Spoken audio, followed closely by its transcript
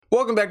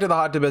Welcome back to the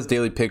Hot Tip Bets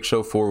Daily Pick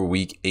Show for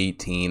Week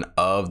 18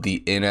 of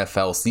the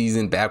NFL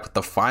season. Back with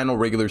the final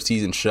regular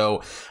season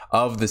show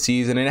of the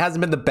season. And it hasn't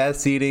been the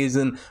best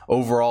season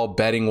overall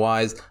betting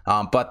wise,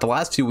 but the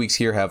last few weeks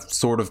here have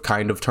sort of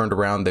kind of turned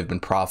around. They've been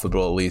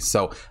profitable at least.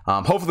 So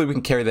hopefully we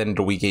can carry that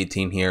into Week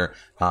 18 here.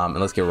 And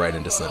let's get right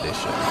into Sunday's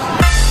show.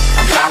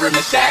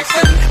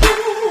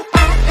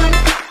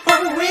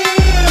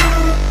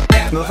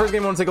 Now, the first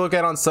game I want to take a look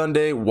at on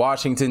Sunday,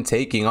 Washington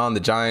taking on the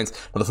Giants.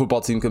 Now, the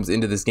football team comes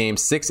into this game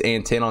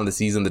 6-10 on the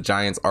season. The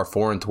Giants are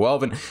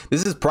 4-12, and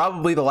this is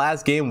probably the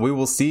last game we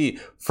will see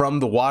from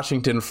the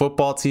Washington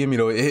football team. You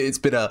know, it's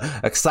been an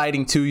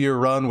exciting 2-year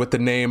run with the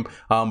name,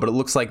 but it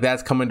looks like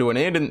that's coming to an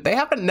end, and they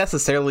haven't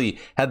necessarily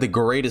had the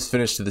greatest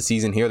finish to the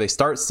season here. They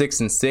start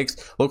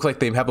 6-6, look like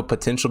they have a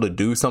potential to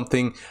do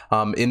something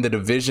in the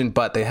division,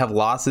 but they have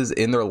losses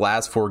in their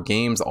last 4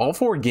 games, all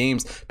 4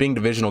 games being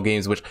divisional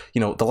games, which, you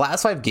know, the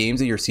last 5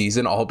 games of your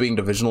season all being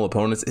divisional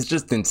opponents is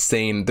just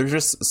insane. There's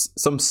just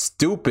some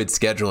stupid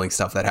scheduling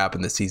stuff that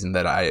happened this season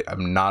that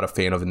I'm not a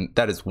fan of, and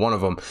that is one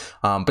of them.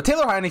 But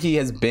Taylor Heinicke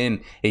has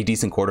been a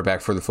decent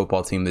quarterback for the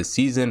football team this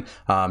season.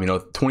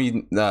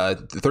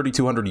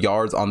 3,200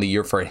 yards on the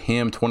year for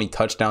him, 20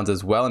 touchdowns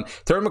as well. And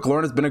Terry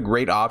McLaurin has been a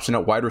great option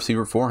at wide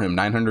receiver for him,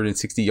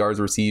 960 yards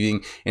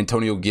receiving.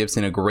 Antonio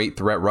Gibson, a great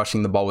threat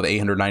rushing the ball with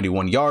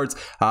 891 yards.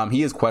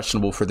 He is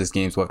questionable for this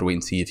game, so we'll have to wait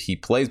and see if he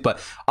plays. But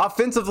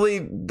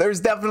offensively,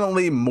 there's definitely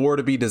more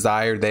to be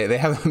desired. They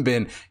haven't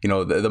been, you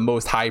know, the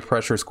most high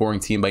pressure scoring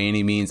team by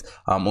any means,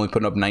 only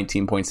putting up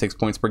 19.6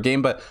 points per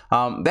game, but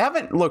they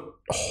haven't looked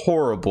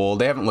horrible.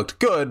 They haven't looked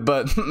good,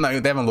 but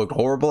they haven't looked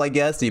horrible, I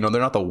guess. You know,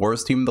 they're not the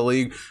worst team in the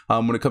league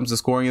when it comes to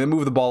scoring. They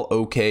move the ball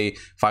okay,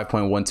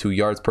 5.12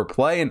 yards per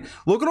play. And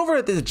looking over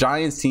at this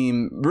Giants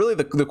team, really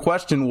the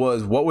question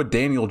was, what would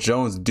Daniel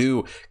Jones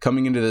do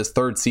coming into this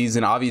third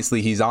season?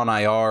 Obviously, he's on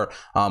IR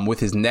with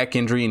his neck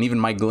injury, and even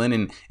Mike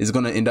Glennon is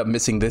going to end up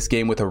missing this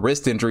game with a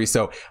wrist injury.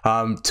 So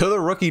to the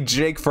rookie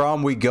Jake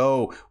Fromm we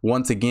go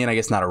once again. I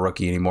guess not a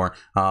rookie anymore,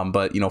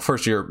 but, you know,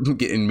 first year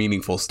getting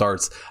meaningful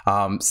starts.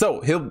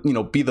 So he'll, you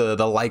know, be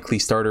the likely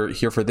starter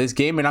here for this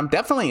game, and I'm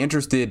definitely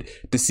interested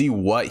to see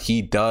what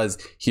he does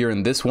here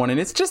in this one. And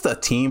it's just a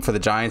team for the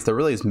Giants that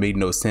really has made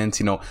no sense.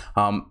 You know,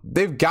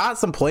 they've got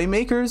some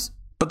playmakers,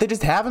 but they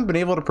just haven't been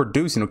able to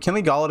produce. You know,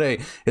 Kenny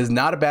Golladay is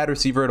not a bad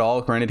receiver at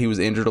all. Granted, he was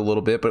injured a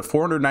little bit, but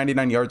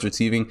 499 yards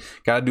receiving,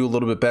 got to do a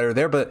little bit better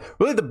there. But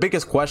really the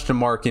biggest question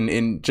mark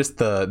in just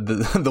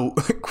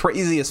the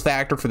craziest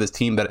factor for this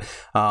team that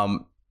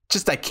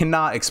I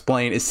cannot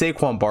explain is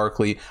Saquon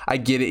Barkley. I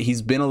get it.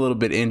 He's been a little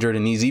bit injured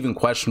and he's even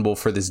questionable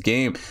for this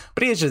game,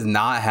 but he has just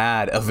not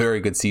had a very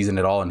good season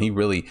at all. And he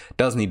really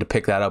does need to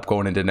pick that up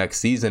going into next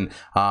season.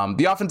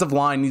 The offensive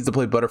line needs to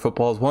play better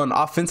football as well. And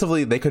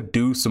offensively, they could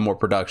do some more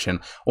production.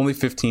 Only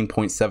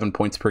 15.7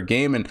 points per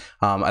game, and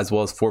as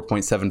well as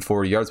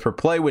 4.74 yards per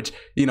play, which,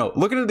 you know,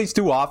 looking at these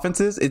two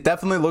offenses, it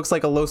definitely looks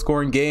like a low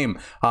scoring game.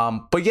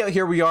 But yet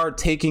here we are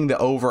taking the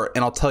over,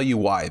 and I'll tell you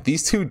why.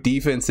 These two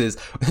defenses,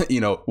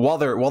 you know, while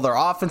their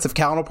offensive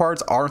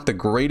counterparts aren't the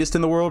greatest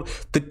in the world,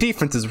 the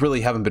defenses really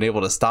haven't been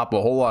able to stop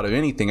a whole lot of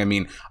anything. I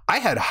mean, I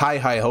had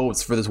high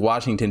hopes for this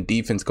Washington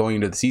defense going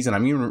into the season. I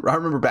mean, I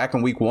remember back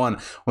in week 1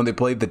 when they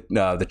played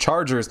the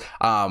Chargers,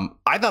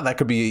 I thought that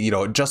could be, you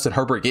know, Justin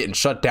Herbert getting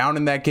shut down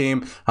in that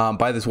game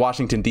by this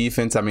Washington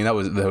defense. I mean, that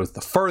was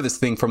the furthest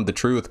thing from the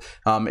truth.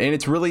 And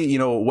it's really, you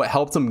know, what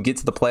helped them get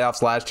to the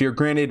playoffs last year.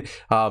 Granted,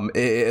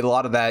 a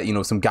lot of that, you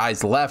know, some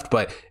guys left,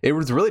 but it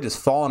was really just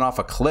falling off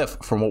a cliff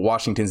from what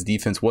Washington's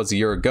defense was a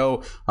year ago.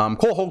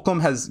 Cole Holcomb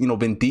has, you know,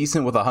 been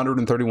decent with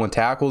 131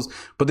 tackles,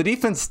 but the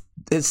defense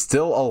is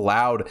still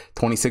allowed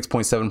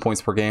 26.7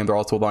 points per game. They're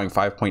also allowing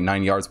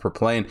 5.9 yards per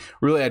play, and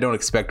really I don't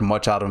expect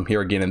much out of them here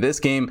again in this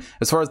game.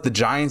 As far as the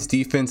Giants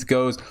defense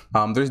goes,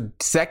 their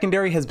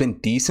secondary has been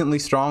decently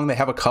strong. They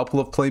have a couple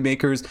of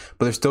playmakers,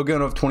 but they're still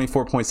giving up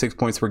 24.6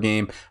 points per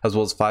game as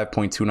well as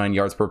 5.29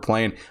 yards per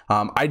play. And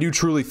I do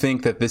truly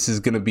think that this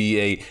is going to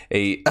be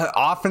a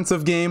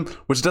offensive game,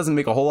 which doesn't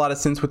make a whole lot of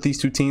sense with these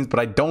two teams, but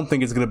I don't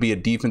think it's going to be a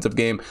defensive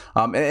game.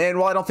 And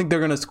while I don't think they're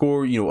going to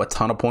score, you know, a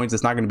ton of points,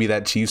 it's not going to be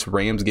that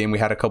Chiefs-Rams game we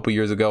had a couple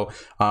years ago.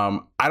 I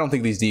don't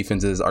think these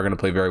defenses are going to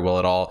play very well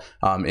at all.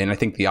 And I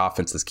think the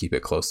offenses keep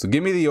it close. So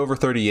give me the over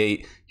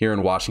 38 here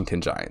in Washington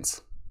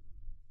Giants.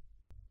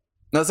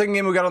 Now, the second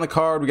game we got on the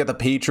card, we got the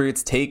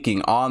Patriots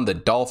taking on the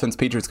Dolphins.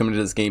 Patriots coming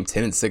into this game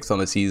 10-6 on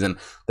the season.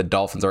 The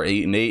Dolphins are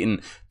 8-8,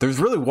 and there's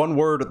really one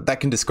word that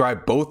can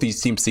describe both these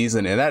teams'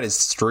 season, and that is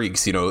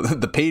streaks. You know,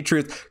 the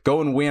Patriots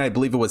go and win, I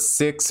believe it was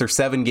 6 or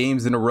 7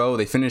 games in a row.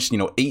 They finished, you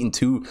know,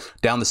 8-2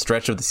 down the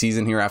stretch of the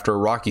season here after a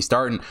rocky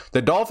start. And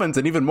the Dolphins,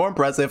 and even more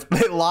impressive,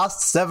 they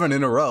lost 7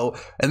 in a row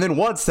and then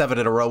won 7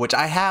 in a row, which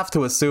I have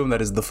to assume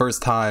that is the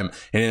first time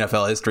in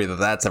NFL history that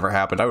that's ever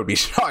happened. I would be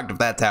shocked if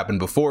that's happened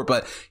before,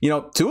 but, you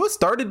know, Tua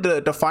started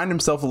to find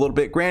himself a little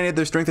bit. Granted,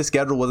 their strength of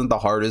schedule wasn't the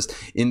hardest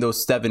in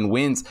those 7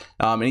 wins,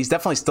 and he's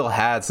definitely still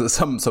had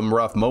some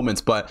rough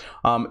moments. But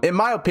in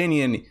my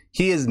opinion,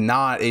 he is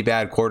not a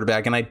bad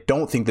quarterback, and I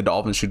don't think the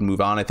Dolphins should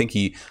move on. I think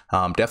he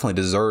definitely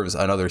deserves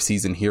another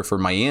season here for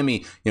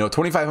Miami.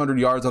 2,500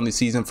 yards on the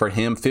season for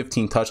him,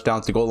 15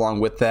 touchdowns to go along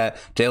with that.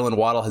 Jalen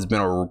Waddle has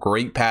been a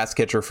great pass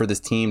catcher for this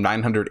team,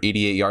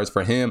 988 yards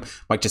for him.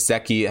 Mike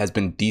Gesicki has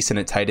been decent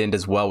at tight end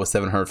as well with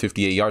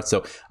 758 yards.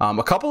 So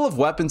a couple of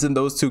weapons in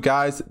those two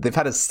guys. They've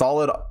had a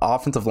solid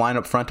offensive line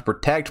up front to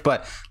protect,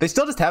 but they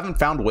still just haven't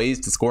found ways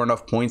to score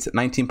enough points,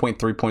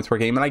 19.3 points per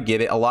game. And I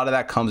get it. A lot of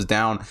that comes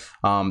down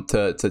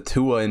to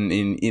Tua, and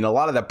a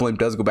lot of that blame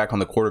does go back on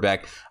the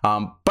quarterback.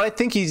 But I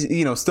think he's,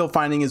 still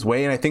finding his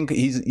way. And I think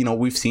he's,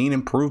 we've seen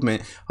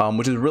improvement,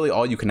 which is really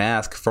all you can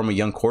ask from a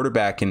young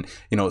quarterback. And,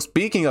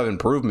 speaking of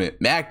improvement,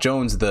 Mac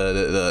Jones,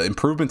 the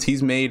improvements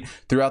he's made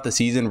throughout the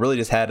season, really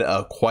just had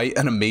quite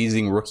an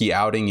amazing rookie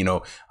outing.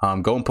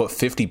 Go and put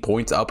 50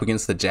 points up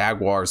against the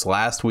Jaguars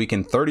last week,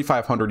 and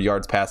 3,500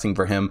 yards passing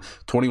for him,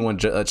 21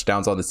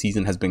 touchdowns on the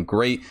season has been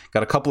great.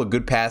 Got a couple of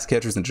good pass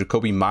catchers in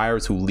Jakobi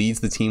Meyers, who leads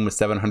the team with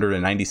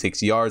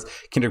 796 yards.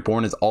 Kendrick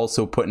Bourne is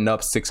also putting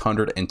up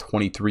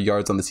 623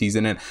 yards on the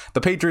season. And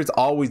the Patriots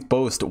always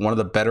boast one of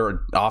the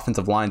better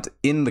offensive lines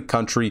in the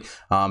country.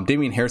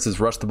 Damian Harris has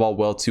rushed the ball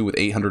well too with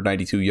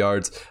 892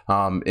 yards.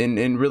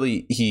 And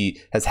really, he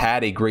has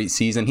had a great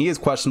season. He is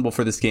questionable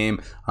for this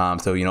game.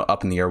 So,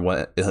 up in the air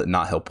whether or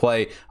not he'll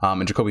play.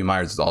 And Jakobi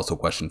Meyers is also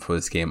questioned for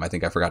this game. I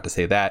think I forgot to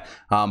say that.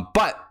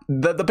 But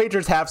the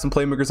Patriots have some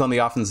playmakers on the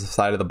offensive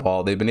side of the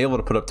ball. They've been able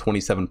to put up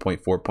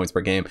 27.4 points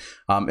per game.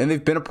 And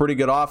they've been a pretty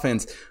good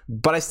offense.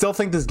 But I still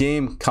think this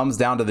game comes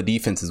down to the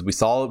defenses. We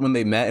saw it when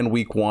they met in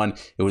week 1.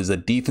 It was a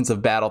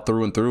defensive battle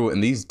through and through.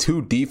 And these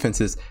two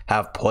defenses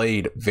have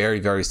played very,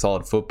 very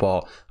solid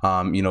football.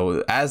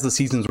 As the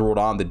season's rolled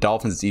on, the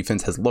Dolphins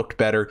defense has looked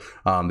better.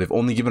 They've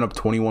only given up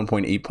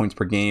 21.8 points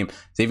per game.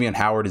 Xavier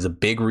Howard is a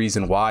big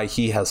reason why.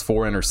 He has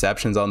 4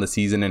 interceptions on the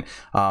season. And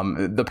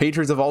the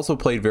Patriots have also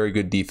played very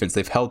good defense.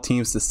 They've held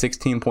teams to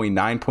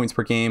 16.9 points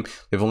per game.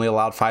 They've only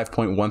allowed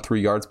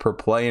 5.13 yards per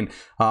play. And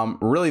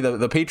really,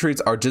 the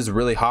Patriots are just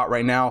really hot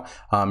right now.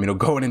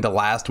 Going into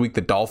last week,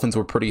 the Dolphins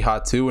were pretty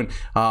hot too. And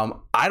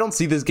I don't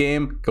see this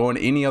game going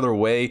any other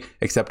way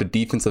except a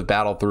defensive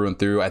battle through and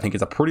through. I think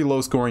it's a pretty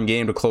low scoring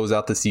game to close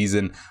out the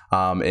season.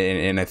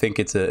 And I think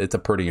it's a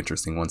pretty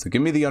interesting one. So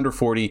give me the under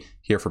 40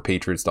 here for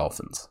Patriots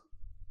Dolphins.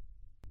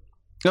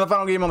 The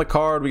final game on the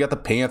card, we got the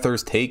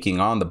Panthers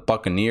taking on the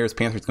Buccaneers.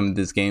 Panthers come into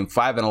this game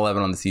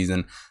 5-11 on the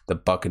season. The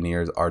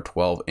Buccaneers are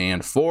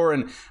 12-4.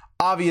 And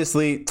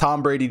obviously,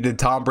 Tom Brady did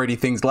Tom Brady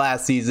things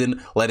last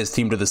season, led his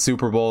team to the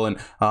Super Bowl, and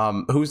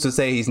who's to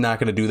say he's not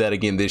going to do that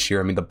again this year?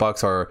 I mean, the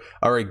Bucs are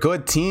a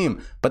good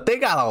team, but they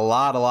got a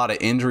lot of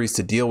injuries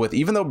to deal with.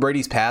 Even though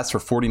Brady's passed for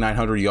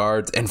 4,900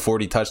 yards and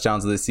 40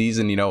 touchdowns this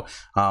season,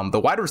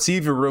 the wide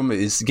receiver room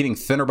is getting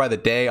thinner by the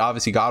day.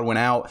 Obviously, Godwin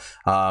out,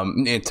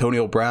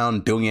 Antonio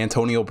Brown doing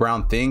Antonio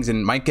Brown things,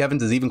 and Mike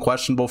Evans is even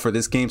questionable for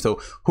this game.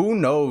 So who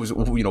knows,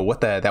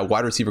 what that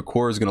wide receiver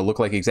core is going to look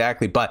like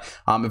exactly. But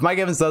if Mike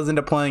Evans does end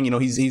up playing,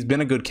 he's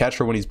been a good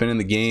catcher when he's been in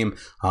the game.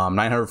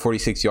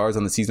 946 yards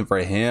on the season for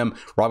him.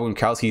 Rob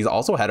Gronkowski has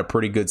also had a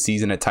pretty good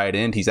season at tight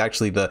end. He's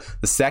actually the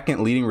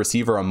second leading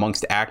receiver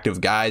amongst active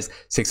guys,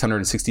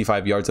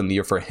 665 yards on the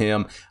year for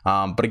him.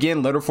 But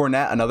again, Leonard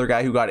Fournette, another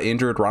guy who got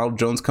injured. Ronald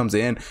Jones comes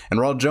in, and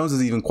Ronald Jones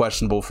is even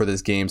questionable for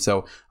this game.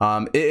 So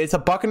it's a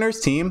Buccaneers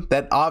team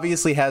that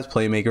obviously has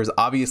playmakers,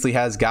 obviously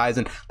has guys,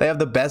 and they have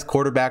the best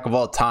quarterback of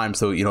all time.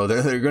 So,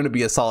 they're going to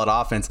be a solid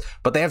offense,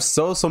 but they have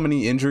so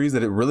many injuries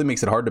that it really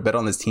makes it hard to bet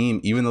on this team.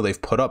 Even though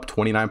they've put up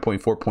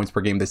 29.4 points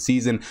per game this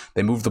season,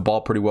 they moved the ball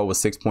pretty well with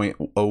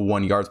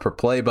 6.01 yards per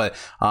play. But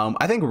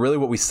I think really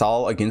what we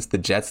saw against the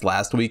Jets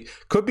last week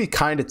could be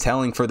kind of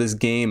telling for this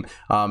game.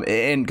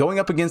 And going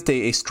up against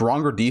a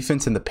stronger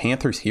defense in the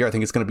Panthers here, I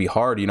think it's going to be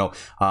hard.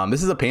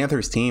 This is a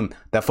Panthers team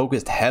that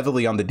focused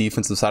heavily on the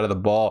defensive side of the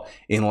ball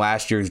in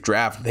last year's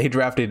draft. They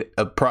drafted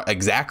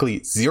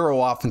exactly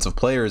 0 offensive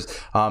players,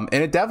 and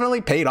it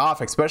definitely paid off,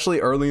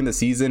 especially early in the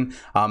season.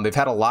 They've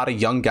had a lot of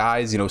young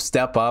guys,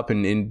 step up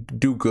and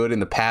do good in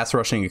the pass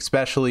rushing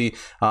especially,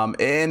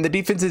 and the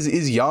defense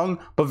is young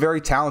but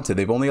very talented.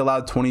 They've only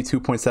allowed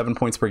 22.7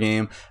 points per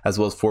game as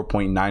well as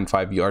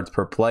 4.95 yards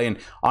per play, and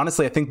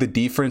honestly I think the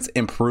defense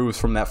improves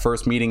from that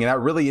first meeting, and that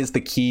really is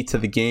the key to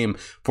the game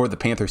for the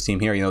Panthers team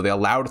here. They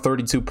allowed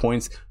 32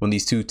 points when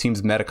these two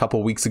teams met a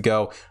couple weeks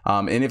ago,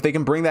 and if they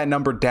can bring that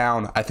number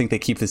down, I think they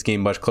keep this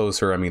game much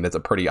closer. I mean, that's a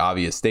pretty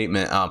obvious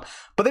statement,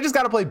 but they just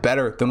got to play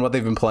better than what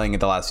they've been playing in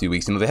the last few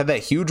weeks. They had that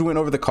huge win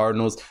over the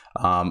Cardinals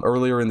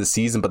earlier in the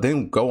season, but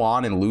then go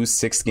on and lose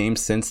 6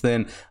 games since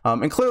then.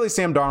 And clearly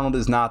Sam Darnold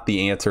is not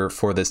the answer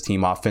for this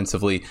team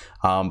offensively.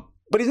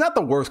 but he's not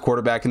the worst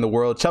quarterback in the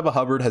world. Chuba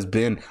Hubbard has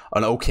been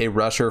an okay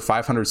rusher,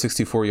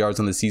 564 yards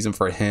on the season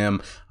for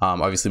him.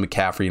 Obviously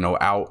McCaffrey,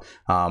 out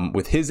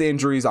with his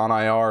injuries on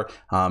IR.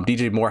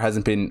 DJ Moore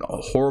hasn't been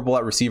horrible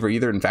at receiver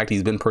either. In fact,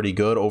 he's been pretty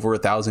good, over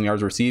 1,000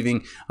 yards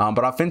receiving.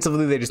 But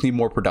offensively, they just need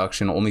more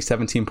production. Only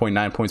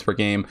 17.9 points per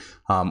game,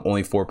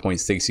 only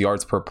 4.6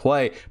 yards per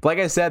play. But like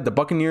I said, the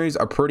Buccaneers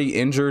are pretty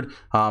injured.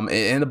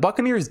 And the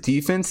Buccaneers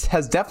defense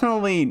has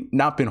definitely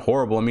not been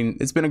horrible. I mean,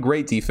 it's been a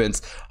great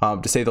defense,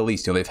 to say the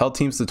least. They've held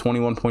teams to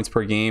 21 points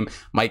per game.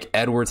 Mike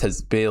Edwards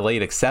has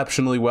played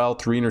exceptionally well,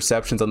 3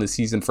 interceptions on the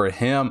season for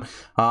him.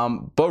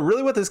 But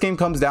really what this game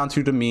comes down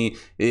to me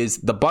is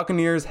the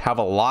Buccaneers have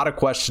a lot of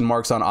question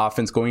marks on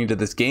offense going into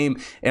this game.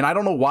 And I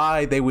don't know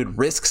why they would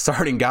risk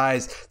starting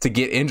guys to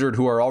get injured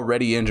who are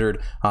already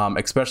injured,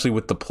 especially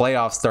with the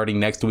playoffs starting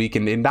next week,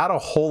 and not a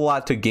whole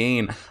lot to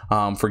gain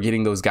for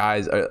getting those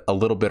guys a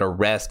little bit of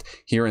rest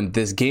here in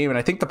this game. And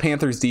I think the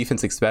Panthers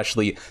defense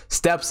especially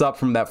steps up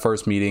from that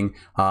first meeting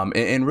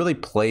and really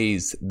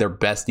plays their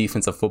best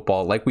defensive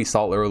football, like we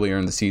saw earlier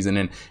in the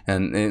season,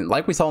 and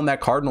like we saw in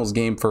that Cardinals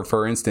game,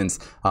 for instance.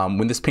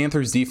 When this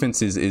Panthers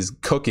defense is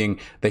cooking,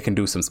 they can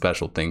do some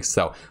special things.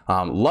 So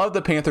love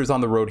the Panthers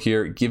on the road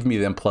here. Give me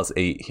them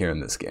 +8 here in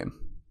this game.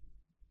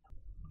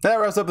 That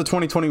wraps up the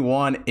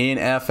 2021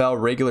 NFL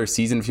regular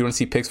season. If you want to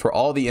see picks for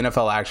all the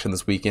NFL action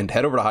this weekend,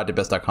 head over to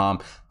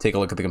hottipbets.com. Take a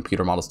look at the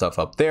computer model stuff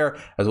up there,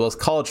 as well as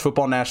college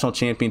football national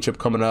championship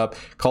coming up,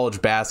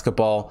 college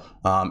basketball,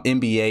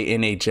 NBA,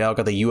 NHL,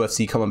 got the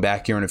UFC coming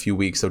back here in a few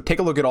weeks. So take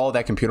a look at all of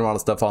that computer model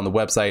stuff on the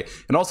website,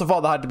 and also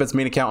follow the Hot Tip Bets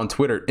main account on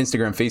Twitter,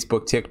 Instagram,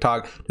 Facebook,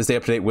 TikTok to stay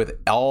up to date with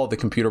all the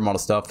computer model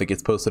stuff that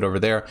gets posted over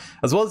there.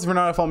 As well as if you're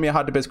not following me at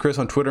Hot Tip Bets Chris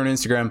on Twitter and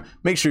Instagram,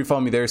 make sure you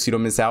follow me there so you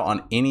don't miss out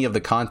on any of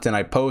the content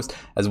I post,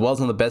 as well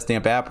as on the Best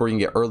Damp app where you can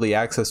get early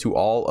access to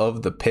all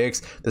of the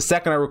picks. The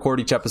second I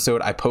record each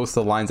episode, I post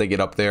the lines I get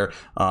up there,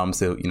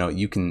 so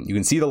you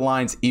can see the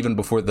lines even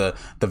before the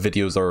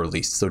videos are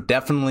released. So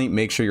definitely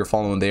make sure you're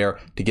following there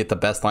to get the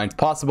best lines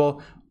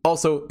possible.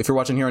 Also, if you're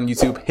watching here on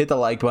YouTube, hit the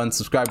like button,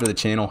 subscribe to the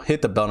channel,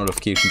 hit the bell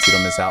notification so you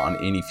don't miss out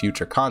on any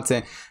future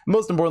content. And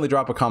most importantly,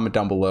 drop a comment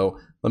down below.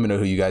 Let me know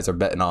who you guys are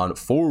betting on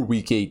for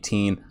Week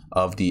 18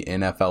 of the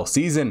NFL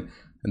season.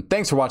 And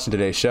thanks for watching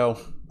today's show.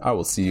 I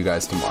will see you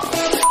guys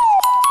tomorrow.